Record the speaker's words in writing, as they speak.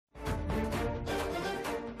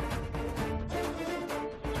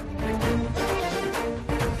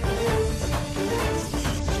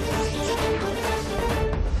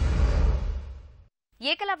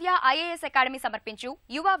Eklavya IAS academy సమర్పించు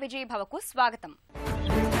యువ విజయీభవకు స్వాగతం.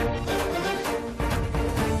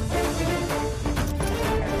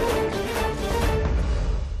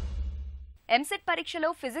 ఎంసెట్ పరీక్షలో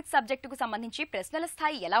ఫిజిక్స్ సబ్జెక్టుకు సంబంధించి ప్రశ్నల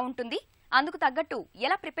స్థాయి ఎలా ఉంటుంది, అందుకు తగ్గట్టు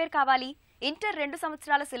ఎలా ప్రిపేర్ కావాలి, ఇంటర్ 2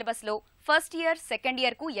 సంవత్సరాల సిలబస్ లో ఫస్ట్ ఇయర్ సెకండ్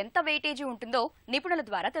ఇయర్ కు ఎంత వెయిటేజీ ఉంటుందో నిపుణుల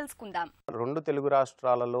ద్వారా తెలుసుకుందాం. 2 తెలుగు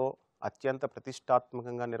రాష్ట్రాలలో అత్యంత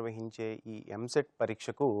ప్రతిష్టాత్మకంగా నిర్వహించే ఈ ఎంసెట్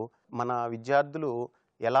పరీక్షకు మన విద్యార్థులు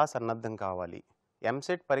ఎలా సన్నద్ధం కావాలి?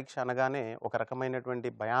 ఎంసెట్ పరీక్ష అనగానే ఒక రకమైనటువంటి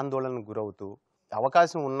భయాందోళనకు గురవుతూ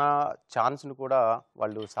అవకాశం ఉన్న ఛాన్స్ను కూడా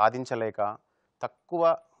వాళ్ళు సాధించలేక తక్కువ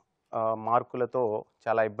మార్కులతో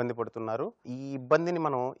చాలా ఇబ్బంది పడుతున్నారు. ఈ ఇబ్బందిని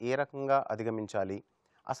మనం ఏ రకంగా అధిగమించాలి?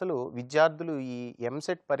 అసలు విద్యార్థులు ఈ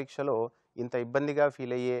ఎంసెట్ పరీక్షలో ఇంత ఇబ్బందిగా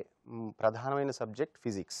ఫీల్ అయ్యే ప్రధానమైన సబ్జెక్ట్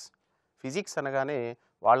ఫిజిక్స్. ఫిజిక్స్ అనగానే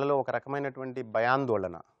వాళ్ళలో ఒక రకమైనటువంటి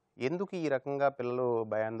భయాందోళన. ఎందుకు ఈ రకంగా పిల్లలు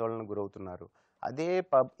భయాందోళనకు గురవుతున్నారు? అదే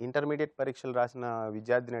ఇంటర్మీడియట్ పరీక్షలు రాసిన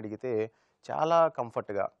విద్యార్థిని అడిగితే చాలా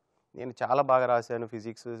కంఫర్ట్గా నేను చాలా బాగా రాశాను,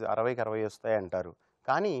 ఫిజిక్స్ 60కి 60 వస్తాయి అంటారు.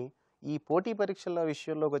 కానీ ఈ పోటీ పరీక్షల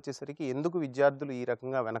విషయంలోకి వచ్చేసరికి ఎందుకు విద్యార్థులు ఈ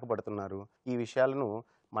రకంగా వెనకబడుతున్నారు? ఈ విషయాలను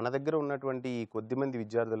మన దగ్గర ఉన్నటువంటి ఈ కొద్దిమంది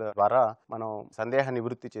విద్యార్థుల ద్వారా మనం సందేహ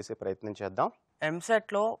నివృత్తి చేసే ప్రయత్నం చేద్దాం.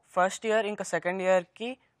 ఎంసెట్లో ఫస్ట్ ఇయర్ ఇంకా సెకండ్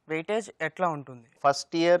ఇయర్కి వెయిటేజ్ ఎట్లా ఉంటుంది?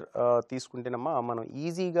 ఫస్ట్ ఇయర్ తీసుకుంటేనమ్మా మనం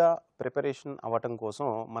ఈజీగా ప్రిపరేషన్ అవ్వటం కోసం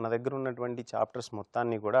మన దగ్గర ఉన్నటువంటి చాప్టర్స్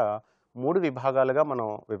మొత్తాన్ని కూడా 3 విభాగాలుగా మనం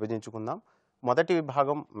విభజించుకుందాం. మొదటి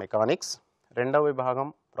విభాగం మెకానిక్స్, రెండవ విభాగం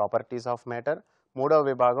ప్రాపర్టీస్ ఆఫ్ మ్యాటర్, మూడవ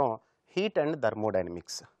విభాగం హీట్ అండ్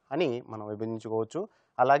థర్మోడైనమిక్స్ అని మనం విభజించుకోవచ్చు.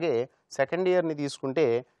 అలాగే సెకండ్ ఇయర్ని తీసుకుంటే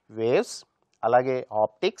వేవ్స్, అలాగే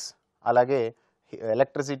ఆప్టిక్స్, అలాగే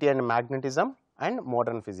electricity and magnetism and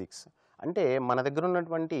modern physics. అంటే మన దగ్గర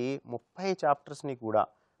ఉన్నటువంటి 30 చాప్టర్స్ని కూడా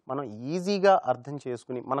మనం ఈజీగా అర్థం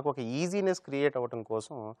చేసుకుని మనకు ఒక ఈజీనెస్ క్రియేట్ అవ్వటం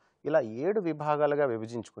కోసం ఇలా 7 విభాగాలుగా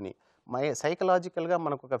విభజించుకుని సైకలాజికల్గా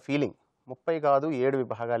మనకు ఒక ఫీలింగ్ 30 కాదు 7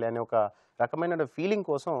 విభాగాలే అనే ఒక రకమైన ఫీలింగ్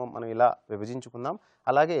కోసం మనం ఇలా విభజించుకుందాం.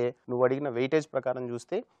 అలాగే నువ్వు అడిగిన వెయిటేజ్ ప్రకారం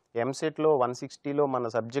చూస్తే ఎంసెట్లో 160లో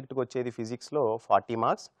మన సబ్జెక్టుకు వచ్చేది ఫిజిక్స్లో 40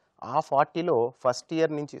 మార్క్స్. ఆ 40లో ఫస్ట్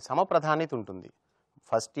ఇయర్ నుంచి సమప్రధాన్యత ఉంటుంది.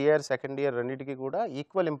 ఫస్ట్ ఇయర్ సెకండ్ ఇయర్ రెండింటికి కూడా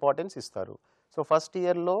ఈక్వల్ ఇంపార్టెన్స్ ఇస్తారు. సో ఫస్ట్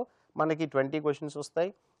ఇయర్లో మనకి 20 క్వశ్చన్స్ వస్తాయి,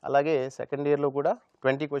 అలాగే సెకండ్ ఇయర్లో కూడా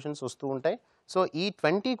 20 క్వశ్చన్స్ వస్తూ ఉంటాయి. సో ఈ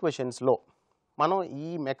 20 క్వశ్చన్స్లో మనం ఈ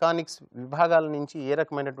మెకానిక్స్ విభాగాల నుంచి ఏ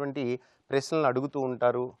రకమైనటువంటి ప్రశ్నలను అడుగుతూ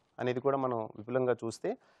ఉంటారు అనేది కూడా మనం విపులంగా చూస్తే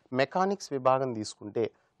మెకానిక్స్ విభాగం తీసుకుంటే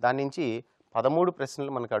దాని నుంచి 13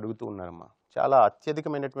 ప్రశ్నలు మనకు అడుగుతూ ఉన్నారమ్మా. చాలా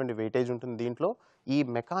అత్యధికమైనటువంటి వెయిటేజ్ ఉంటుంది దీంట్లో. ఈ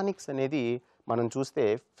మెకానిక్స్ అనేది మనం చూస్తే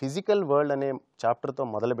ఫిజికల్ వరల్డ్ అనే చాప్టర్తో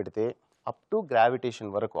మొదలు పెడితే అప్ టు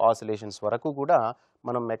గ్రావిటేషన్ వరకు, ఆసిలేషన్స్ వరకు కూడా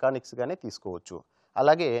మనం మెకానిక్స్గానే తీసుకోవచ్చు.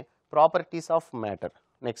 అలాగే properties of matter,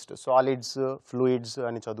 next solids, fluids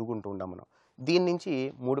అని చదువుకుంటూ ఉంటాం మనం. దీని నుంచి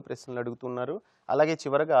 3 ప్రశ్నలు అడుగుతున్నారు. అలాగే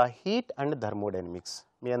చివరగా హీట్ అండ్ థర్మోడైనమిక్స్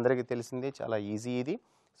మీ అందరికీ తెలిసిందే, చాలా ఈజీ ఇది.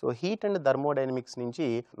 సో హీట్ అండ్ థర్మోడైనమిక్స్ నుంచి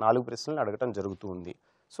 4 ప్రశ్నలు అడగటం జరుగుతూ ఉంది.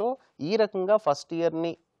 సో ఈ రకంగా ఫస్ట్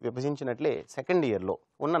ఇయర్ని విభజించినట్లే సెకండ్ ఇయర్లో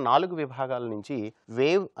ఉన్న 4 విభాగాల నుంచి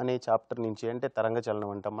వేవ్ అనే చాప్టర్ నుంచి, అంటే తరంగ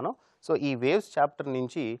చలనం అంటాం మనం. సో ఈ వేవ్స్ చాప్టర్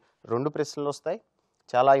నుంచి 2 ప్రశ్నలు వస్తాయి,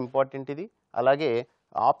 చాలా ఇంపార్టెంట్ ఇది. అలాగే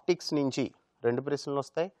ఆప్టిక్స్ నుంచి 2 ప్రశ్నలు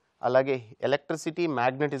వస్తాయి. అలాగే ఎలక్ట్రిసిటీ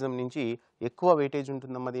మ్యాగ్నెటిజం నుంచి ఎక్కువ వెయిటేజ్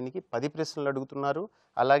ఉంటుందమ్మా, దీనికి 10 ప్రశ్నలు అడుగుతున్నారు.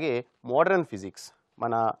 అలాగే మోడర్న్ ఫిజిక్స్,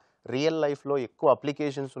 మన రియల్ లైఫ్లో ఎక్కువ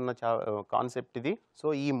అప్లికేషన్స్ ఉన్న కాన్సెప్ట్ ఇది. సో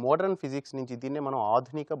ఈ మోడర్న్ ఫిజిక్స్ నుంచి, దీన్నే మనం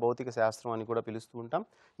ఆధునిక భౌతిక శాస్త్రం అని కూడా పిలుస్తూ ఉంటాం.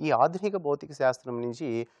 ఈ ఆధునిక భౌతిక శాస్త్రం నుంచి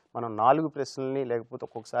మనం 4 ప్రశ్నల్ని లేకపోతే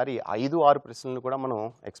ఒక్కొక్కసారి 5-6 ప్రశ్నలను కూడా మనం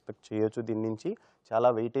ఎక్స్పెక్ట్ చేయొచ్చు. దీని నుంచి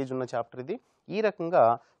చాలా వెయిటేజ్ ఉన్న చాప్టర్ ఇది. ఈ రకంగా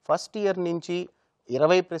ఫస్ట్ ఇయర్ నుంచి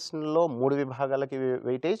 20 ప్రశ్నల్లో 3 విభాగాలకి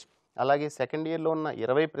వెయిటేజ్, అలాగే సెకండ్ ఇయర్లో ఉన్న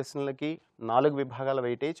 20 ప్రశ్నలకి 4 విభాగాల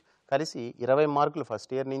వెయిటేజ్, కలిసి 20 మార్కులు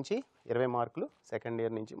ఫస్ట్ ఇయర్ నుంచి, 20 మార్కులు సెకండ్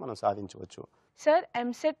ఇయర్ నుంచి మనం సాధించవచ్చు. సార్,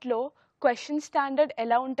 ఎంసెట్లో క్వశ్చన్ స్టాండర్డ్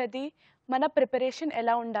ఎలా ఉంటుంది, మన ప్రిపరేషన్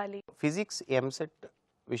ఎలా ఉండాలి? ఫిజిక్స్ ఎంసెట్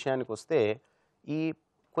విషయానికి వస్తే ఈ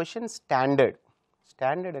క్వశ్చన్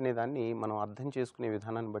స్టాండర్డ్ అనే దాన్ని మనం అర్థం చేసుకునే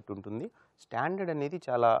విధానాన్ని బట్టి ఉంటుంది. స్టాండర్డ్ అనేది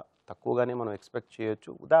చాలా తక్కువగానే మనం ఎక్స్పెక్ట్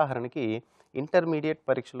చేయొచ్చు. ఉదాహరణకి ఇంటర్మీడియట్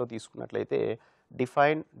పరీక్షలో తీసుకున్నట్లయితే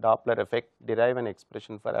define Doppler effect, derive an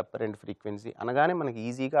expression for apparent frequency అనగానే మనకి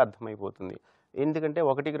ఈజీగా అర్థమైపోతుంది. ఎందుకంటే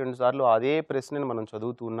 1కి 2 సార్లు అదే ప్రశ్నను మనం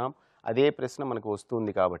చదువుతున్నాం, అదే ప్రశ్న మనకు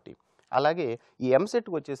వస్తుంది కాబట్టి. అలాగే ఈ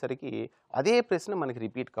ఎంసెట్కి వచ్చేసరికి అదే ప్రశ్న మనకి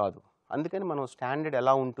రిపీట్ కాదు. అందుకని మనం స్టాండర్డ్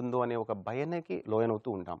ఎలా ఉంటుందో అనే ఒక భయానికి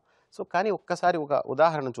లోనవుతూ ఉంటాం. సో కానీ ఒక్కసారి ఒక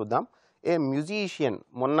ఉదాహరణ చూద్దాం. ఏ మ్యూజిషియన్,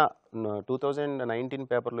 మొన్న 2019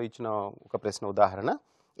 పేపర్లో ఇచ్చిన ఒక ప్రశ్న ఉదాహరణ.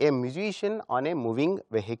 ఏ musician on a moving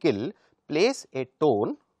vehicle plays a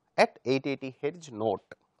tone at 880 Hz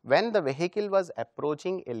note. when the vehicle was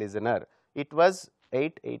approaching a listener, it was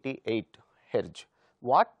 888 hertz.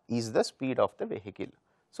 What is the speed of the vehicle?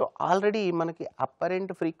 So already మనకి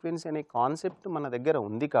apparent frequency అనే concept మన దగ్గర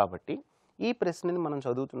ఉంది కాబట్టి ఈ ప్రశ్నని మనం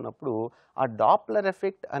చదువుతున్నప్పుడు ఆ డాప్లర్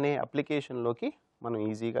ఎఫెక్ట్ అనే అప్లికేషన్లోకి మనం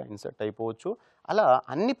ఈజీగా ఇన్సర్ట్ అయిపోవచ్చు. అలా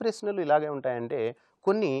అన్ని ప్రశ్నలు ఇలాగే ఉంటాయంటే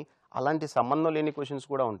కొన్ని అలాంటి సంబంధం లేని క్వశ్చన్స్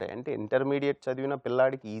కూడా ఉంటాయి. అంటే ఇంటర్మీడియట్ చదివిన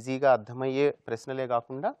పిల్లాడికి ఈజీగా అర్థమయ్యే ప్రశ్నలే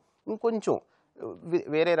కాకుండా ఇంకొంచెం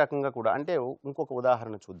వేరే రకంగా కూడా. అంటే ఇంకొక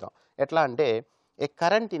ఉదాహరణ చూద్దాం. ఎట్లా అంటే ఏ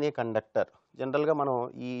కరెంట్ ఇన్ ఏ కండక్టర్. జనరల్గా మనం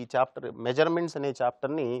ఈ చాప్టర్ మెజర్మెంట్స్ అనే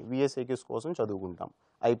చాప్టర్ని విఎస్ఏక్యూస్ కోసం చదువుకుంటాం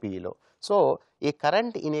ఐపీఈలో. So A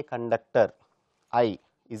current in a conductor I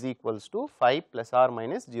is equals to 5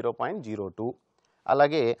 ± 0.02.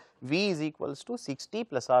 అలాగే V is equals to 60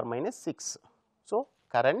 ± 6. So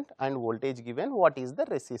current and voltage given, what is the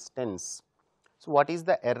resistance? So what is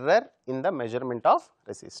the error in the measurement of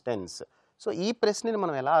resistance? So ఈ ప్రశ్నని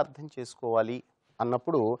మనం ఎలా అర్థం చేసుకోవాలి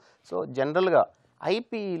అన్నప్పుడు so జనరల్గా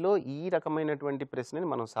ఐపీఈలో ఈ రకమైనటువంటి ప్రశ్నని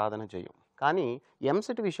మనం సాధన చేయం. కానీ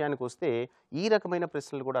ఎంసెట్ విషయానికి వస్తే ఈ రకమైన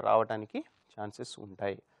ప్రశ్నలు కూడా రావడానికి ఛాన్సెస్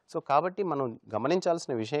ఉంటాయి. సో కాబట్టి మనం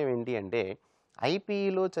గమనించాల్సిన విషయం ఏంటి అంటే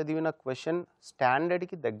ఐపీఈలో చదివిన క్వశ్చన్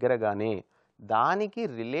స్టాండర్డ్కి దగ్గరగానే దానికి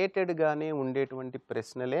రిలేటెడ్గానే ఉండేటువంటి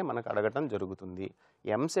ప్రశ్నలే మనకు అడగటం జరుగుతుంది.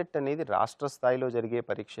 ఎంసెట్ అనేది రాష్ట్ర స్థాయిలో జరిగే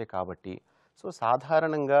పరీక్షే కాబట్టి సో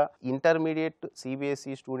సాధారణంగా ఇంటర్మీడియట్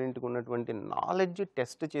సిబిఎస్ఈ స్టూడెంట్కి ఉన్నటువంటి నాలెడ్జ్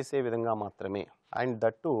టెస్ట్ చేసే విధంగా మాత్రమే. అండ్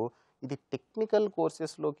దట్టు ఇది టెక్నికల్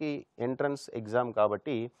కోర్సెస్లోకి ఎంట్రన్స్ ఎగ్జామ్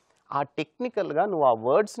కాబట్టి ఆ టెక్నికల్గా నువ్వు ఆ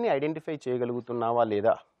వర్డ్స్ని ఐడెంటిఫై చేయగలుగుతున్నావా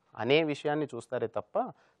లేదా అనే విషయాన్ని చూస్తారే తప్ప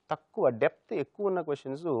తక్కువ డెప్త్ ఎక్కువ ఉన్న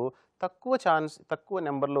క్వశ్చన్స్ తక్కువ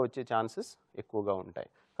నెంబర్లో వచ్చే ఛాన్సెస్ ఎక్కువగా ఉంటాయి.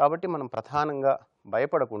 కాబట్టి మనం ప్రధానంగా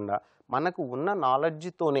భయపడకుండా మనకు ఉన్న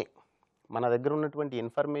నాలెడ్జ్తోనే మన దగ్గర ఉన్నటువంటి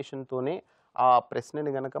ఇన్ఫర్మేషన్తోనే ఆ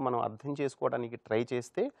ప్రశ్నని కనుక మనం అర్థం చేసుకోవడానికి ట్రై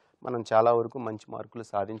చేస్తే మనం చాలా వరకు మంచి మార్కులు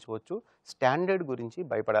సాధించవచ్చు. స్టాండర్డ్ గురించి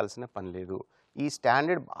భయపడాల్సిన పని లేదు. ఈ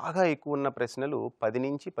స్టాండర్డ్ బాగా ఎక్కువ ఉన్న ప్రశ్నలు 10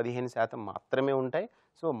 నుంచి 15% మాత్రమే ఉంటాయి.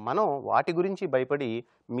 సో మనం వాటి గురించి భయపడి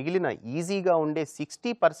మిగిలిన ఈజీగా ఉండే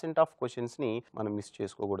 60% ఆఫ్ క్వశ్చన్స్ని మనం మిస్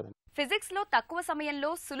చేసుకోకూడదు. ఫిజిక్స్లో తక్కువ సమయంలో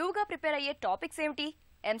సులువుగా ప్రిపేర్ అయ్యే టాపిక్స్ ఏమిటి?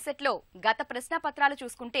 ఎంసెట్లో గత ప్రశ్న పత్రాలు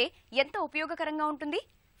చూసుకుంటే ఎంత ఉపయోగకరంగా ఉంటుంది?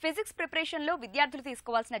 ఫిజిక్స్ ప్రిపరేషన్లో విద్యార్థులు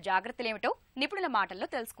తీసుకోవాల్సిన జాగ్రత్తలు ఏమిటో నిపుణుల మాటల్లో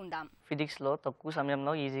తెలుసుకుందాం. ఫిజిక్స్లో తక్కువ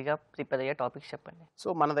సమయంలో ఈజీగా ప్రిపేర్ అయ్యే టాపిక్స్ చెప్పండి. సో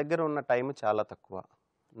మన దగ్గర ఉన్న టైం చాలా తక్కువ.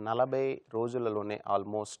 40 రోజులలోనే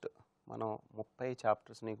ఆల్మోస్ట్ మనం 30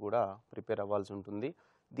 చాప్టర్స్ని కూడా ప్రిపేర్ అవ్వాల్సి ఉంటుంది.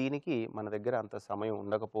 దీనికి మన దగ్గర అంత సమయం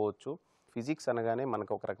ఉండకపోవచ్చు. ఫిజిక్స్ అనగానే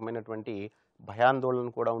మనకు ఒక రకమైనటువంటి భయాందోళన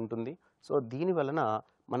కూడా ఉంటుంది. సో దీని వలన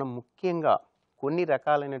మనం ముఖ్యంగా కొన్ని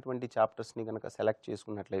రకాలైనటువంటి చాప్టర్స్ని కనుక సెలెక్ట్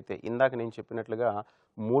చేసుకున్నట్లయితే ఇందాక నేను చెప్పినట్లుగా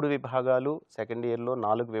 3 విభాగాలు సెకండ్ ఇయర్లో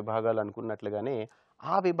 4 విభాగాలు అనుకున్నట్లుగానే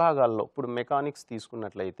ఆ విభాగాల్లో ఇప్పుడు మెకానిక్స్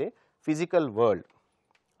తీసుకున్నట్లయితే ఫిజికల్ వరల్డ్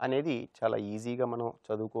అనేది చాలా ఈజీగా మనం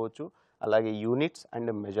చదువుకోవచ్చు. అలాగే యూనిట్స్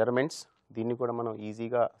అండ్ మెజర్మెంట్స్ దీన్ని కూడా మనం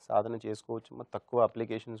ఈజీగా సాధన చేసుకోవచ్చు. తక్కువ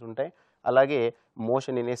అప్లికేషన్స్ ఉంటాయి. అలాగే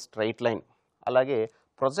motion in a straight line, అలాగే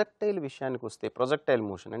ప్రొజెక్టైల్ విషయానికి వస్తే ప్రొజెక్టైల్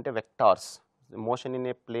మోషన్ అంటే వెక్టార్స్, మోషన్ ఇన్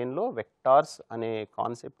ఏ ప్లేన్లో వెక్టార్స్ అనే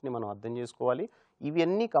కాన్సెప్ట్ని మనం అర్థం చేసుకోవాలి.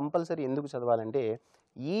 ఇవన్నీ కంపల్సరీ ఎందుకు చదవాలంటే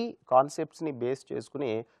ఈ కాన్సెప్ట్స్ని బేస్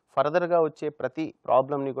చేసుకుని ఫర్దర్గా వచ్చే ప్రతి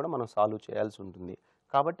ప్రాబ్లమ్ని కూడా మనం సాల్వ్ చేయాల్సి ఉంటుంది.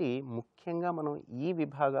 కాబట్టి ముఖ్యంగా మనం ఈ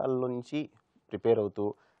విభాగాల్లో నుంచి ప్రిపేర్ అవుతూ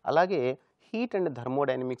అలాగే హీట్ అండ్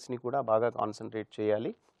థర్మోడైనమిక్స్ని కూడా బాగా కాన్సన్ట్రేట్ చేయాలి.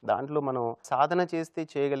 దాంట్లో మనం సాధన చేస్తే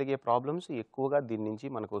చేయగలిగే ప్రాబ్లమ్స్ ఎక్కువగా దీని నుంచి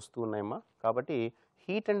మనకు వస్తూ ఉన్నాయమ్మా. కాబట్టి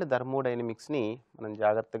హీట్ అండ్ థర్మోడైనమిక్స్ని మనం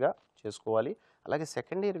జాగ్రత్తగా చేసుకోవాలి. అలాగే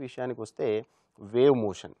సెకండ్ ఇయర్ విషయానికి వస్తే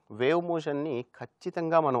వేవ్ మోషన్ని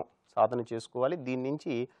ఖచ్చితంగా మనం సాధన చేసుకోవాలి. దీని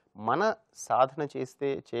నుంచి మన సాధన చేస్తే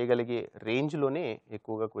చేయగలిగే రేంజ్లోనే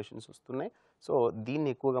ఎక్కువగా క్వశ్చన్స్ వస్తున్నాయి. సో దీన్ని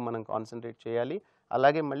ఎక్కువగా మనం కాన్సన్ట్రేట్ చేయాలి.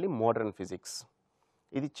 అలాగే మళ్ళీ మోడర్న్ ఫిజిక్స్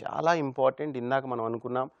ఇది చాలా ఇంపార్టెంట్. ఇందాక మనం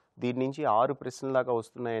అనుకున్నాం దీని నుంచి 6 ప్రశ్నల దాకా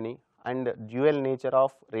వస్తున్నాయని. And dual nature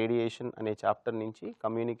of radiation అనే చాప్టర్ నుంచి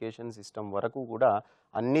కమ్యూనికేషన్ సిస్టమ్ వరకు కూడా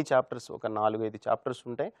అన్ని చాప్టర్స్ ఒక 4-5 చాప్టర్స్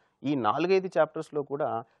ఉంటాయి. ఈ 4-5 చాప్టర్స్లో కూడా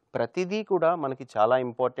ప్రతిదీ కూడా మనకి చాలా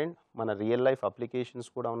ఇంపార్టెంట్. మన రియల్ లైఫ్ అప్లికేషన్స్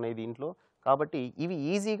కూడా ఉన్నాయి దీంట్లో. కాబట్టి ఇవి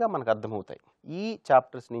ఈజీగా మనకు అర్థమవుతాయి ఈ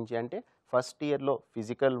చాప్టర్స్ నుంచి. అంటే ఫస్ట్ ఇయర్లో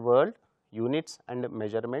physical world, units and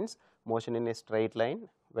measurements, motion in a straight line,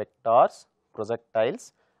 vectors, projectiles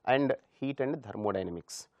and heat and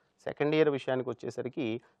thermodynamics. Second year విషయానికి వచ్చేసరికి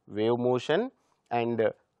wave motion and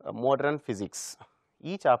modern physics.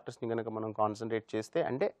 ఈ చాప్టర్స్ని కనుక మనం కాన్సన్ట్రేట్ చేస్తే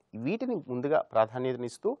అంటే వీటిని ముందుగా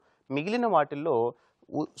ప్రాధాన్యతనిస్తూ మిగిలిన వాటిల్లో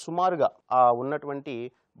సుమారుగా ఆ ఉన్నటువంటి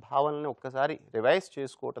భావనల్ని ఒక్కసారి రివైజ్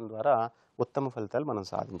చేసుకోవటం ద్వారా ఉత్తమ ఫలితాలు మనం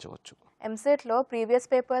సాధించవచ్చు. ఎంసెట్లో ప్రీవియస్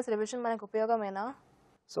పేపర్స్ రివిజన్ మనకు ఉపయోగమేనా?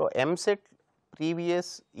 So EAMCET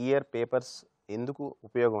previous year papers ఎందుకు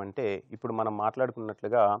ఉపయోగం అంటే, ఇప్పుడు మనం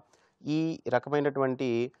మాట్లాడుకున్నట్లుగా ఈ రకమైనటువంటి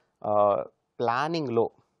ప్లానింగ్లో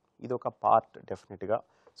ఇదొక పార్ట్ డెఫినెట్గా.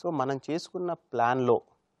 సో మనం చేసుకున్న ప్లాన్లో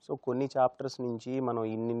కొన్ని చాప్టర్స్ నుంచి మనం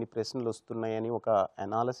ఇన్నిన్ని ప్రశ్నలు వస్తున్నాయని ఒక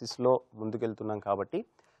అనాలసిస్లో ముందుకెళ్తున్నాం కాబట్టి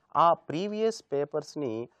ఆ ప్రీవియస్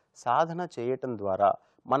పేపర్స్ని సాధన చేయటం ద్వారా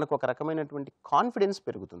మనకు ఒక రకమైనటువంటి కాన్ఫిడెన్స్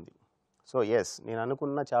పెరుగుతుంది. సో ఎస్, నేను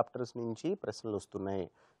అనుకున్న చాప్టర్స్ నుంచి ప్రశ్నలు వస్తున్నాయి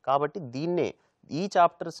కాబట్టి ఈ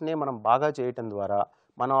చాప్టర్స్నే మనం బాగా చేయటం ద్వారా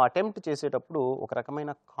మనం అటెంప్ట్ చేసేటప్పుడు ఒక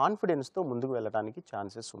రకమైన కాన్ఫిడెన్స్తో ముందుకు వెళ్ళడానికి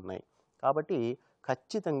ఛాన్సెస్ ఉన్నాయి. కాబట్టి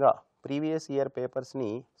ఖచ్చితంగా ప్రీవియస్ ఇయర్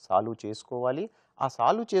పేపర్స్ని సాల్వ్ చేసుకోవాలి. ఆ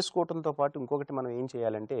సాల్వ్ చేసుకోవడంతో పాటు ఇంకొకటి మనం ఏం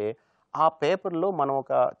చేయాలంటే, ఆ పేపర్లో మనం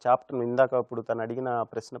ఒక చాప్టర్ ఇందాక ఇప్పుడు తను అడిగిన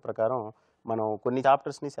ప్రశ్న ప్రకారం మనం కొన్ని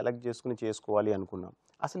చాప్టర్స్ని సెలెక్ట్ చేసుకుని చేసుకోవాలి అనుకున్నాం.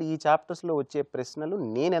 అసలు ఈ చాప్టర్స్లో వచ్చే ప్రశ్నలు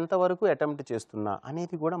నేను ఎంతవరకు అటెంప్ట్ చేస్తున్నా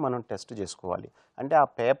అనేది కూడా మనం టెస్ట్ చేసుకోవాలి. అంటే ఆ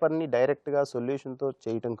పేపర్ని డైరెక్ట్గా సొల్యూషన్తో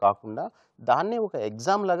చేయటం కాకుండా దాన్నే ఒక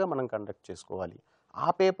ఎగ్జామ్ లాగా మనం కండక్ట్ చేసుకోవాలి. ఆ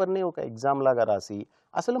పేపర్ని ఒక ఎగ్జామ్ లాగా రాసి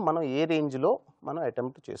అసలు మనం ఏ రేంజ్లో మనం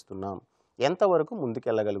అటెంప్ట్ చేస్తున్నాం, ఎంతవరకు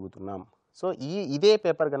ముందుకెళ్ళగలుగుతున్నాం, సో ఇదే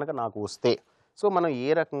పేపర్ కనుక నాకు వస్తే సో మనం ఏ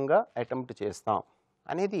రకంగా అటెంప్ట్ చేస్తాం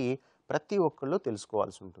అనేది ప్రతి ఒక్కళ్ళు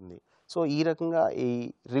తెలుసుకోవాల్సి ఉంటుంది. సో ఈ రకంగా ఈ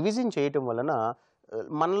రివిజన్ చేయటం వలన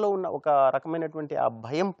మనలో ఉన్న ఒక రకమైనటువంటి ఆ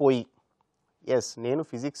భయం పోయి ఎస్ నేను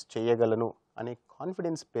ఫిజిక్స్ చేయగలను అనే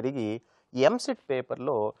కాన్ఫిడెన్స్ పెరిగి ఎంసెట్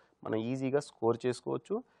పేపర్లో మనం ఈజీగా స్కోర్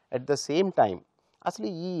చేసుకోవచ్చు. అట్ ద సేమ్ టైం అసలు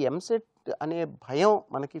ఈ ఎంసెట్ అనే భయం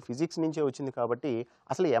మనకి ఫిజిక్స్ నుంచే వచ్చింది కాబట్టి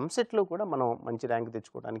అసలు ఎంసెట్లో కూడా మనం మంచి ర్యాంక్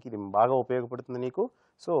తెచ్చుకోవడానికి ఇది బాగా ఉపయోగపడుతుంది నీకు.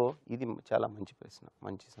 సో ఇది చాలా మంచి ప్రశ్న,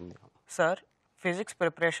 మంచి సందేహం. సార్, ఫిజిక్స్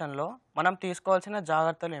ప్రిపరేషన్లో మనం తీసుకోవాల్సిన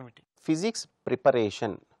జాగ్రత్తలు ఏమిటి? Physics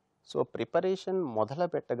preparation. సో ప్రిపరేషన్ మొదలు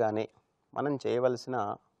పెట్టగానే మనం చేయవలసిన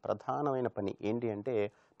ప్రధానమైన పని ఏంటి అంటే,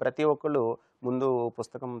 ప్రతి ఒక్కళ్ళు ముందు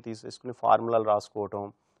పుస్తకం తీసేసుకుని ఫార్ములాలు రాసుకోవటం,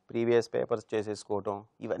 ప్రీవియస్ పేపర్స్ చేసేసుకోవటం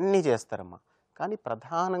ఇవన్నీ చేస్తారమ్మా. కానీ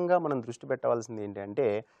ప్రధానంగా మనం దృష్టి పెట్టవలసింది ఏంటంటే,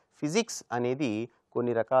 ఫిజిక్స్ అనేది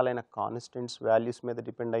కొన్ని రకాలైన కాన్స్టెంట్స్ వాల్యూస్ మీద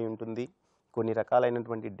డిపెండ్ అయి ఉంటుంది, కొన్ని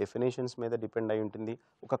రకాలైనటువంటి డెఫినేషన్స్ మీద డిపెండ్ అయి ఉంటుంది.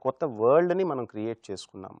 ఒక కొత్త వరల్డ్ని మనం క్రియేట్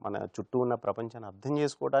చేసుకున్నాం. మన చుట్టూ ఉన్న ప్రపంచాన్ని అర్థం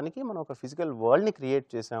చేసుకోవడానికి మనం ఒక ఫిజికల్ వరల్డ్ని క్రియేట్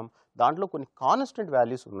చేసాం. దాంట్లో కొన్ని కాన్స్టెంట్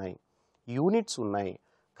వాల్యూస్ ఉన్నాయి, యూనిట్స్ ఉన్నాయి,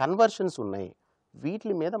 కన్వర్షన్స్ ఉన్నాయి.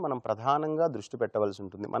 వీటి మీద మనం ప్రధానంగా దృష్టి పెట్టవలసి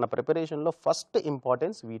ఉంటుంది. మన ప్రిపరేషన్లో ఫస్ట్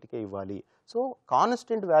ఇంపార్టెన్స్ వీటికే ఇవ్వాలి. సో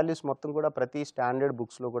కాన్స్టెంట్ వాల్యూస్ మొత్తం కూడా ప్రతి స్టాండర్డ్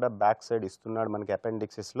బుక్స్లో కూడా బ్యాక్ సైడ్ ఇస్తున్నాడు మనకి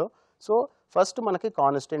అపెండిక్సెస్లో. సో ఫస్ట్ మనకి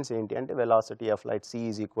కాన్స్టెంట్స్ ఏంటి అంటే, velocity of light c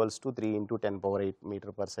is equals to 3 × 10⁸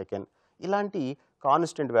 metre per second. ఇలాంటి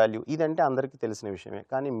కాన్స్టెంట్ వాల్యూ ఇదంటే అందరికీ తెలిసిన విషయమే.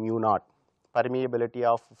 కానీ μ0 పర్మియబిలిటీ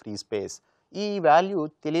ఆఫ్ ఫ్రీ స్పేస్, ఈ వాల్యూ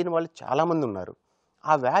తెలియని వాళ్ళు చాలామంది ఉన్నారు.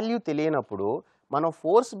 ఆ వాల్యూ తెలియనప్పుడు మనం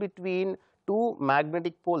ఫోర్స్ బిట్వీన్ 2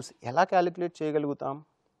 మ్యాగ్నెటిక్ పోల్స్ ఎలా క్యాలిక్యులేట్ చేయగలుగుతాం?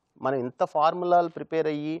 మనం ఇంత ఫార్ములాలు ప్రిపేర్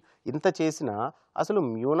అయ్యి ఇంత చేసినా అసలు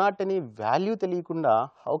μ0 అనే వాల్యూ తెలియకుండా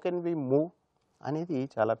హౌ కెన్ వి మూవ్ అనేది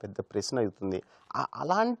చాలా పెద్ద ప్రశ్న అవుతుంది.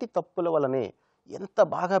 అలాంటి తప్పుల వలనే ఎంత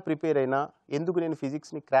బాగా ప్రిపేర్ అయినా ఎందుకు నేను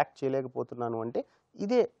ఫిజిక్స్ని క్రాక్ చేయలేకపోతున్నాను అంటే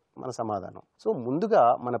ఇదే మన సమాధానం. సో ముందుగా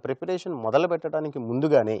మన ప్రిపరేషన్ మొదలు పెట్టడానికి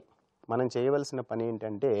ముందుగానే మనం చేయవలసిన పని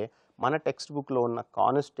ఏంటంటే, మన టెక్స్ట్ బుక్లో ఉన్న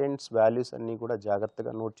కాన్స్టెంట్స్ వాల్యూస్ అన్నీ కూడా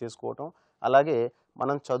జాగ్రత్తగా నోట్ చేసుకోవటం, అలాగే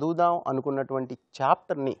మనం చదువుదాం అనుకున్నటువంటి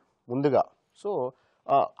చాప్టర్ని ముందుగా సో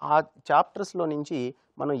ఆ చాప్టర్స్లో నుంచి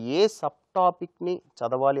మనం ఏ సబ్ టాపిక్ని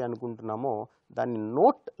చదవాలి అనుకుంటున్నామో దాన్ని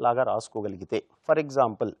నోట్ లాగా రాసుకోగలిగితే, ఫర్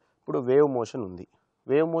ఎగ్జాంపుల్ ఇప్పుడు వేవ్ మోషన్ ఉంది.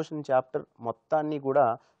 వేవ్ మోషన్ చాప్టర్ మొత్తాన్ని కూడా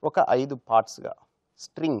ఒక 5 పార్ట్స్గా,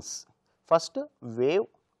 స్ట్రింగ్స్, ఫస్ట్ వేవ్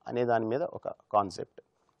అనే దాని మీద ఒక కాన్సెప్ట్,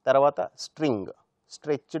 తర్వాత string,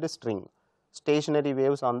 stretched string, stationery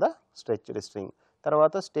waves on the stretched string,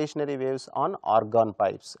 తర్వాత stationery waves on organ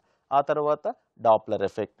pipes, ఆ తర్వాత డాప్లర్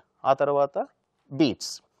ఎఫెక్ట్, ఆ తర్వాత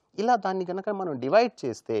బీట్స్. ఇలా దాన్ని కనుక మనం డివైడ్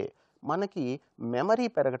చేస్తే మనకి మెమరీ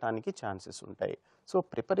పెరగటానికి ఛాన్సెస్ ఉంటాయి. సో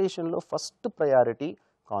ప్రిపరేషన్లో ఫస్ట్ ప్రయారిటీ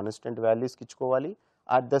కాన్స్టెంట్ వాల్యూస్కి ఇచ్చుకోవాలి.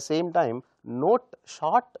 At the same time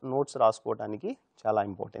short notes రాసుకోవడానికి చాలా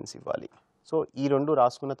ఇంపార్టెన్స్ ఇవ్వాలి. సో ఈ రెండు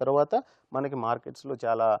రాసుకున్న తర్వాత మనకి మార్కెట్స్లో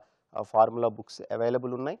చాలా ఫార్ములా బుక్స్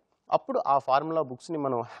అవైలబుల్ ఉన్నాయి. అప్పుడు ఆ ఫార్ములా బుక్స్ని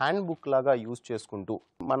మనం హ్యాండ్ బుక్ లాగా యూజ్ చేసుకుంటూ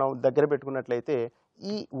మనం దగ్గర పెట్టుకున్నట్లయితే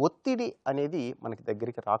ఈ ఒత్తిడి అనేది మనకి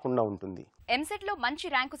దగ్గరికి రాకుండా ఉంటుంది. ఎంసెట్లో మంచి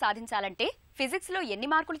ర్యాంకు సాధించాలంటే ఫిజిక్స్లో ఎన్ని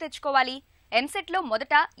మార్కులు తెచ్చుకోవాలి? ఎంసెట్లో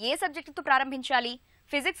మొదట ఏ సబ్జెక్టుతో ప్రారంభించాలి?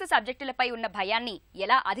 ఫిజిక్స్ సబ్జెక్టులపై ఉన్న భయాన్ని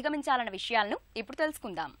ఎలా అధిగమించాలన్న విషయాలను ఇప్పుడు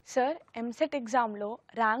తెలుసుకుందాం. సార్, ఎంసెట్ ఎగ్జామ్లో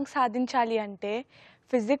ర్యాంక్ సాధించాలి అంటే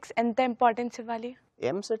ఫిజిక్స్ ఎంత ఇంపార్టెన్స్ ఇవ్వాలి?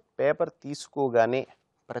 ఎంసెట్ పేపర్ తీసుకోగానే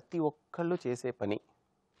ప్రతి ఒక్కళ్ళు చేసే పని,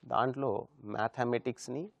 దాంట్లో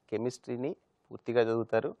మ్యాథమెటిక్స్ని, కెమిస్ట్రీని పూర్తిగా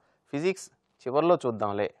చదువుతారు, ఫిజిక్స్ చివరిలో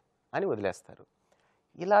చూద్దాంలే అని వదిలేస్తారు.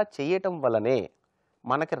 ఇలా చేయటం వలనే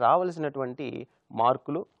మనకి రావాల్సినటువంటి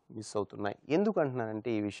మార్కులు మిస్ అవుతున్నాయి. ఎందుకు అంటున్నానంటే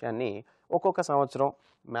ఈ విషయాన్ని, ఒక్కొక్క సంవత్సరం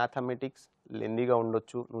మ్యాథమెటిక్స్ లెందీగా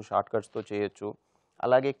ఉండొచ్చు, నువ్వు షార్ట్ కట్స్తో చేయొచ్చు.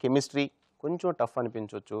 అలాగే కెమిస్ట్రీ కొంచెం టఫ్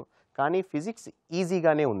అనిపించవచ్చు, కానీ ఫిజిక్స్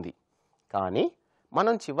ఈజీగానే ఉంది. కానీ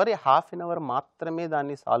మనం చివరి హాఫ్ అన్ అవర్ మాత్రమే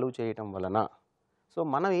దాన్ని సాల్వ్ చేయటం వలన సో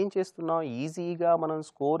మనం ఏం చేస్తున్నాం, ఈజీగా మనం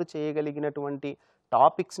స్కోర్ చేయగలిగినటువంటి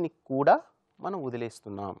టాపిక్స్ని కూడా మనం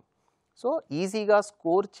వదిలేస్తున్నాం. సో ఈజీగా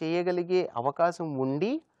స్కోర్ చేయగలిగే అవకాశం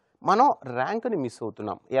ఉండి మనం ర్యాంక్ని మిస్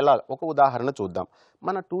అవుతున్నాం. ఎలా, ఒక ఉదాహరణ చూద్దాం.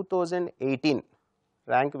 మన 2018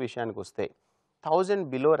 ర్యాంక్ విషయానికి వస్తే 1000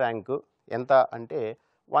 బిలో ర్యాంకు ఎంత అంటే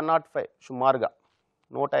 105, సుమారుగా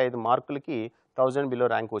 105 మార్కులకి 1000 బిలో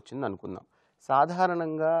ర్యాంక్ వచ్చింది అనుకుందాం.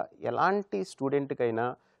 సాధారణంగా ఎలాంటి స్టూడెంట్కైనా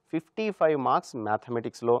 55 మార్క్స్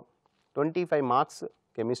మ్యాథమెటిక్స్లో, 25 మార్క్స్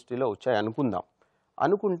కెమిస్ట్రీలో వచ్చాయి అనుకుందాం.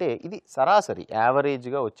 అనుకుంటే ఇది సరాసరి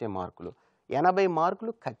యావరేజ్గా వచ్చే మార్కులు. 80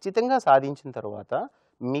 మార్కులు ఖచ్చితంగా సాధించిన తర్వాత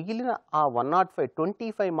మిగిలిన ఆ 105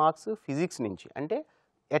 25 మార్క్స్ ఫిజిక్స్ నుంచి, అంటే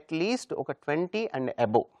అట్లీస్ట్ ఒక 20 అండ్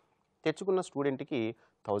అబోవ్ తెచ్చుకున్న స్టూడెంట్కి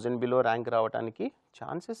 1000 బిలో ర్యాంక్ రావడానికి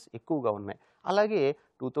ఛాన్సెస్ ఎక్కువగా ఉన్నాయి. అలాగే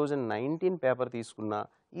 2019 పేపర్ తీసుకున్న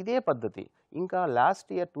ఇదే పద్ధతి. ఇంకా లాస్ట్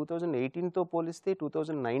ఇయర్ 2018తో పోలిస్తే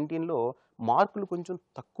 2019లో మార్కులు కొంచెం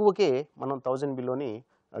తక్కువకే మనం 1000 బిలోని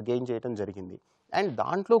గెయిన్ చేయడం జరిగింది. అండ్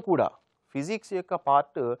దాంట్లో కూడా ఫిజిక్స్ యొక్క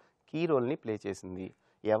పార్ట్ కీ రోల్ని ప్లే చేసింది.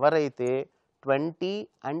 ఎవరైతే 20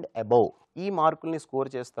 అండ్ అబోవ్ ఈ మార్కుల్ని స్కోర్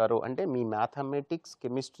చేస్తారో, అంటే మీ మ్యాథమెటిక్స్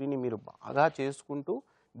కెమిస్ట్రీని మీరు బాగా చేసుకుంటూ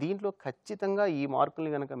దీంట్లో ఖచ్చితంగా ఈ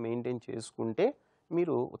మార్కుల్ని కనుక మెయింటైన్ చేసుకుంటే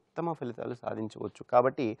మీరు ఉత్తమ ఫలితాలు సాధించవచ్చు.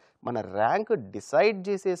 కాబట్టి మన ర్యాంక్ డిసైడ్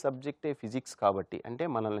చేసే సబ్జెక్టే ఫిజిక్స్ కాబట్టి, అంటే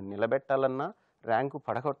మనల్ని నిలబెట్టాలన్నా ర్యాంకు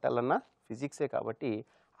పడగొట్టాలన్నా ఫిజిక్సే కాబట్టి,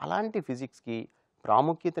 అలాంటి ఫిజిక్స్కి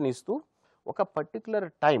ప్రాముఖ్యతనిస్తూ ఒక particular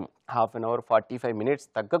time, half an hour 45 minutes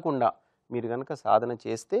తగ్గకుండా మీరు కనుక సాధన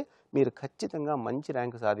చేస్తే మీరు ఖచ్చితంగా మంచి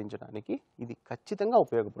ర్యాంకు సాధించడానికి ఇది ఖచ్చితంగా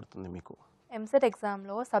ఉపయోగపడుతుంది మీకు. ఎంసెట్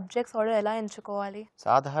ఎగ్జామ్లో సబ్జెక్ట్స్ ఆర్డర్ ఎలా ఎంచుకోవాలి?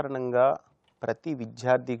 సాధారణంగా ప్రతి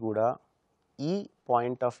విద్యార్థి కూడా ఈ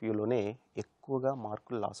పాయింట్ ఆఫ్ వ్యూలోనే ఎక్కువగా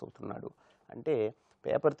మార్కులు లాస్ అవుతున్నాడు. అంటే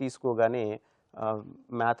పేపర్ తీసుకోగానే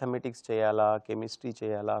మ్యాథమెటిక్స్ చేయాలా, కెమిస్ట్రీ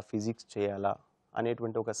చేయాలా, ఫిజిక్స్ చేయాలా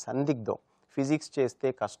అనేటువంటి ఒక సందిగ్ధం. ఫిజిక్స్ చేస్తే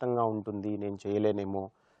కష్టంగా ఉంటుంది, నేను చేయలేనేమో,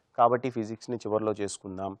 కాబట్టి ఫిజిక్స్ని చివరిలో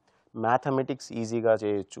చేసుకుందాం. మ్యాథమెటిక్స్ ఈజీగా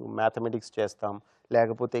చేయొచ్చు, మ్యాథమెటిక్స్ చేస్తాం,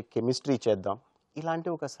 లేకపోతే కెమిస్ట్రీ చేద్దాం. ఇలాంటి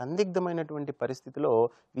ఒక సందిగ్ధమైనటువంటి పరిస్థితిలో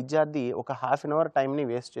విద్యార్థి ఒక హాఫ్ అన్ అవర్ టైంని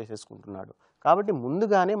వేస్ట్ చేసేసుకుంటున్నాడు. కాబట్టి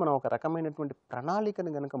ముందుగానే మనం ఒక రకమైనటువంటి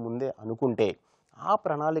ప్రణాళికను కనుక ముందే అనుకుంటే ఆ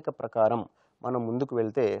ప్రణాళిక ప్రకారం మనం ముందుకు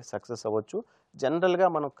వెళ్తే సక్సెస్ అవ్వచ్చు. జనరల్గా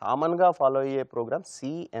మనం కామన్గా ఫాలో అయ్యే ప్రోగ్రామ్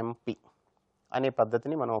CMP అనే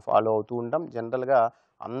పద్ధతిని మనం ఫాలో అవుతూ ఉంటాం. జనరల్గా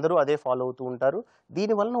అందరూ అదే ఫాలో అవుతూ ఉంటారు.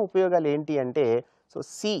 దీనివలన ఉపయోగాలు ఏంటి అంటే, సో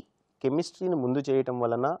కెమిస్ట్రీని ముందు చేయటం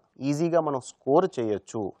వలన ఈజీగా మనం స్కోర్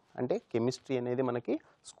చేయొచ్చు. అంటే కెమిస్ట్రీ అనేది మనకి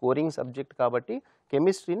స్కోరింగ్ సబ్జెక్ట్ కాబట్టి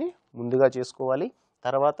కెమిస్ట్రీని ముందుగా చేసుకోవాలి.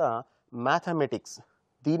 తర్వాత మ్యాథమెటిక్స్,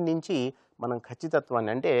 దీని నుంచి మనం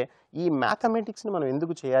ఖచ్చితత్వాన్ని, అంటే ఈ మ్యాథమెటిక్స్ని మనం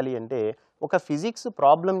ఎందుకు చేయాలి అంటే, ఒక ఫిజిక్స్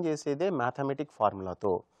ప్రాబ్లం చేసేదే మ్యాథమెటిక్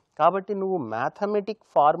ఫార్ములాతో. కాబట్టి నువ్వు మ్యాథమెటిక్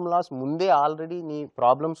ఫార్ములాస్ ముందే ఆల్రెడీ నీ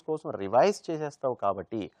ప్రాబ్లమ్స్ కోసం రివైజ్ చేసేస్తావు.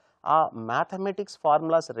 కాబట్టి ఆ మ్యాథమెటిక్స్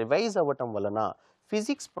ఫార్ములాస్ రివైజ్ అవ్వటం వలన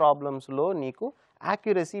ఫిజిక్స్ ప్రాబ్లమ్స్లో నీకు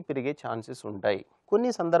యాక్యురసీ పెరిగే ఛాన్సెస్ ఉంటాయి.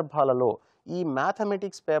 కొన్ని సందర్భాలలో ఈ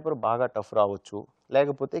మ్యాథమెటిక్స్ పేపర్ బాగా టఫ్ రావచ్చు,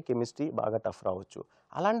 లేకపోతే కెమిస్ట్రీ బాగా టఫ్ రావచ్చు.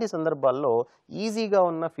 అలాంటి సందర్భాల్లో ఈజీగా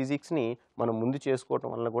ఉన్న ఫిజిక్స్ని మనం ముందు చేసుకోవటం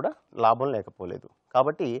వల్ల కూడా లాభం లేకపోలేదు.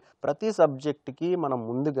 కాబట్టి ప్రతి సబ్జెక్ట్కి మనం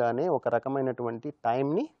ముందుగానే ఒక రకమైనటువంటి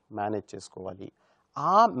టైంని మేనేజ్ చేసుకోవాలి.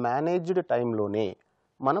 ఆ మేనేజ్డ్ టైంలోనే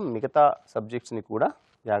మనం మిగతా సబ్జెక్ట్స్ని కూడా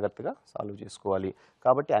జాగ్రత్తగా సాల్వ్ చేసుకోవాలి.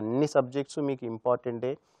 కాబట్టి అన్ని సబ్జెక్ట్స్ మీకు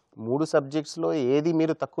ఇంపార్టెంటే. 3 సబ్జెక్ట్స్లో ఏది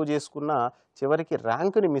మీరు తక్కువ చేసుకున్నా చివరికి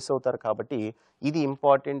ర్యాంకుని మిస్ అవుతారు. కాబట్టి ఇది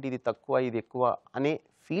ఇంపార్టెంట్, ఇది తక్కువ, ఇది ఎక్కువ అనే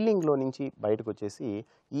ఫీలింగ్లో నుంచి బయటకు వచ్చేసి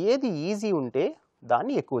ఏది ఈజీ ఉంటే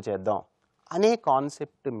దాన్ని ఎక్కువ చేద్దాం అనే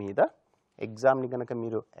కాన్సెప్ట్ మీద ఎగ్జామ్ని కనుక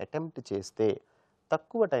మీరు అటెంప్ట్ చేస్తే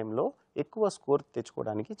తక్కువ టైంలో ఎక్కువ స్కోర్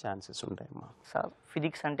తెచ్చుకోవడానికి ఛాన్సెస్ ఉంటాయమ్మా. సార్,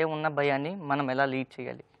 ఫిజిక్స్ అంటే ఉన్న భయాన్ని మనం ఎలా లీడ్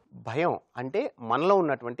చేయాలి? భయం అంటే మనలో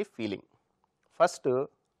ఉన్నటువంటి ఫీలింగ్. ఫస్ట్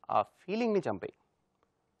ఆ ఫీలింగ్ని చంపేయి.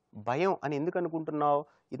 భయం అని ఎందుకు అనుకుంటున్నావు?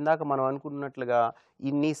 ఇందాక మనం అనుకున్నట్లుగా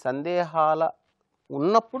ఇన్ని సందేహాల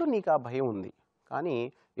ఉన్నప్పుడు నీకు ఆ భయం ఉంది. కానీ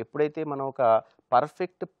ఎప్పుడైతే మనం ఒక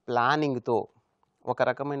పర్ఫెక్ట్ ప్లానింగ్తో, ఒక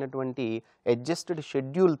రకమైనటువంటి అడ్జస్టెడ్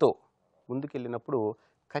షెడ్యూల్తో ముందుకెళ్ళినప్పుడు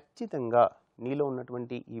ఖచ్చితంగా నీలో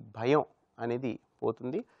ఉన్నటువంటి ఈ భయం అనేది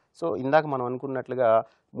పోతుంది. సో ఇందాక మనం అనుకున్నట్లుగా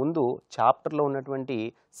ముందు చాప్టర్లో ఉన్నటువంటి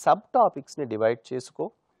సబ్ టాపిక్స్ని డివైడ్ చేసుకో.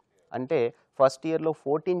 అంటే ఫస్ట్ ఇయర్లో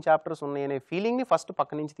 14 చాప్టర్స్ ఉన్నాయనే ఫీలింగ్ని ఫస్ట్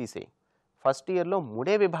పక్క నుంచి తీసేయి. ఫస్ట్ ఇయర్లో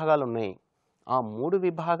 3 విభాగాలు ఉన్నాయి, ఆ 3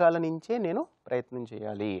 విభాగాల నుంచే నేను ప్రయత్నం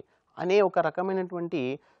చేయాలి అనే ఒక రకమైనటువంటి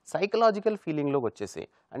సైకలాజికల్ ఫీలింగ్లోకి వచ్చేసి,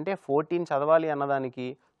 అంటే 14 చదవాలి అన్నదానికి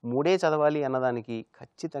 3 చదవాలి అన్నదానికి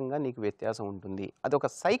ఖచ్చితంగా నీకు వ్యత్యాసం ఉంటుంది. అదొక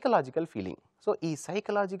సైకలాజికల్ ఫీలింగ్. సో ఈ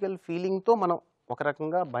సైకలాజికల్ ఫీలింగ్తో మనం ఒక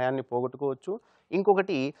రకంగా భయాన్ని పోగొట్టుకోవచ్చు.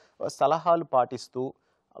 ఇంకొకటి సలహాలు పాటిస్తూ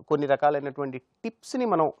కొన్ని రకాలైనటువంటి టిప్స్ని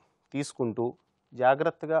మనం తీసుకుంటూ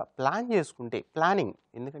జాగ్రత్తగా ప్లాన్ చేసుకుంటే, ప్లానింగ్,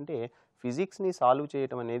 ఎందుకంటే ఫిజిక్స్ని సాల్వ్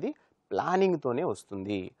చేయటం అనేది ప్లానింగ్తోనే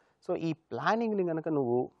వస్తుంది. సో ఈ ప్లానింగ్ని కనుక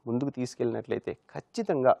నువ్వు ముందుకు తీసుకెళ్ళినట్లయితే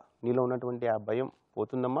ఖచ్చితంగా నీలో ఉన్నటువంటి ఆ భయం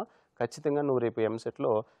పోతుందమ్మా. ఖచ్చితంగా నువ్వు రేపు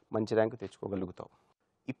ఎంసెట్లో మంచి ర్యాంకు తెచ్చుకోగలుగుతావు.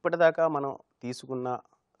 ఇప్పటిదాకా మనం తీసుకున్న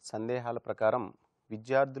సందేహాల ప్రకారం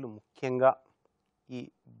విద్యార్థులు ముఖ్యంగా ఈ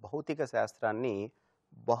భౌతిక శాస్త్రాన్ని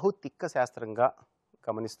బహుతిక్క శాస్త్రంగా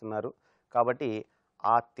గమనిస్తున్నారు. కాబట్టి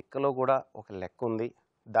ఆ తిక్కలో కూడా ఒక లెక్క ఉంది.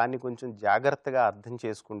 దాన్ని కొంచెం జాగ్రత్తగా అర్థం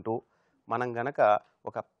చేసుకుంటూ మనం గనక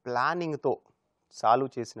ఒక ప్లానింగ్తో సాల్వ్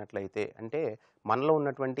చేసినట్లయితే, అంటే మనలో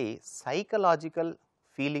ఉన్నటువంటి సైకలాజికల్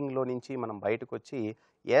ఫీలింగ్లో నుంచి మనం బయటకు వచ్చి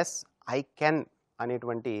ఎస్ ఐ కెన్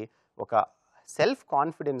అనేటువంటి ఒక సెల్ఫ్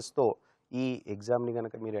కాన్ఫిడెన్స్తో ఈ ఎగ్జామ్ని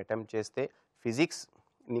కనుక మీరు అటెంప్ట్ చేస్తే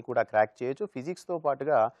ఫిజిక్స్ని కూడా క్రాక్ చేయొచ్చు, ఫిజిక్స్తో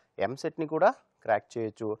పాటుగా ఎంసెట్ని కూడా క్రాక్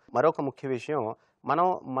చేయొచ్చు. మరొక ముఖ్య విషయం,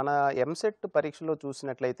 మన ఎంసెట్ పరీక్షలో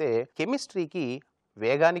చూసినట్లయితే కెమిస్ట్రీకి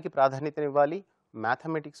వేగానికి ప్రాధాన్యతనివ్వాలి,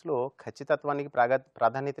 మ్యాథమెటిక్స్లో ఖచ్చితత్వానికి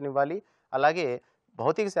ప్రాధాన్యతనివ్వాలి, అలాగే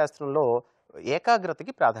భౌతిక శాస్త్రంలో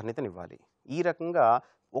ఏకాగ్రతకి ప్రాధాన్యతనివ్వాలి. ఈ రకంగా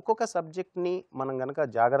ఒక్కొక్క సబ్జెక్ట్ని మనం కనుక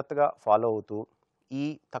జాగ్రత్తగా ఫాలో అవుతూ ఈ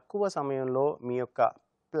తక్కువ సమయంలో మీ యొక్క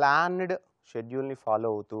ప్లాన్డ్ షెడ్యూల్ని ఫాలో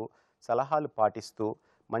అవుతూ సలహాలు పాటిస్తూ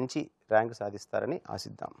మంచి ర్యాంకు సాధిస్తారని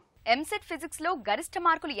ఆశిద్దాం. ఎంసెట్ ఫిజిక్స్ లో గరిష్ట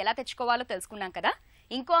మార్కులు ఎలా తెచ్చుకోవాలో తెలుసుకున్నాం కదా.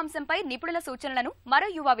 ఇంకో అంశంపై నిపుణుల సూచనలను మరో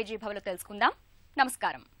యువ విజయభవలో తెలుసుకుందాం.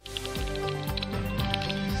 నమస్కారం.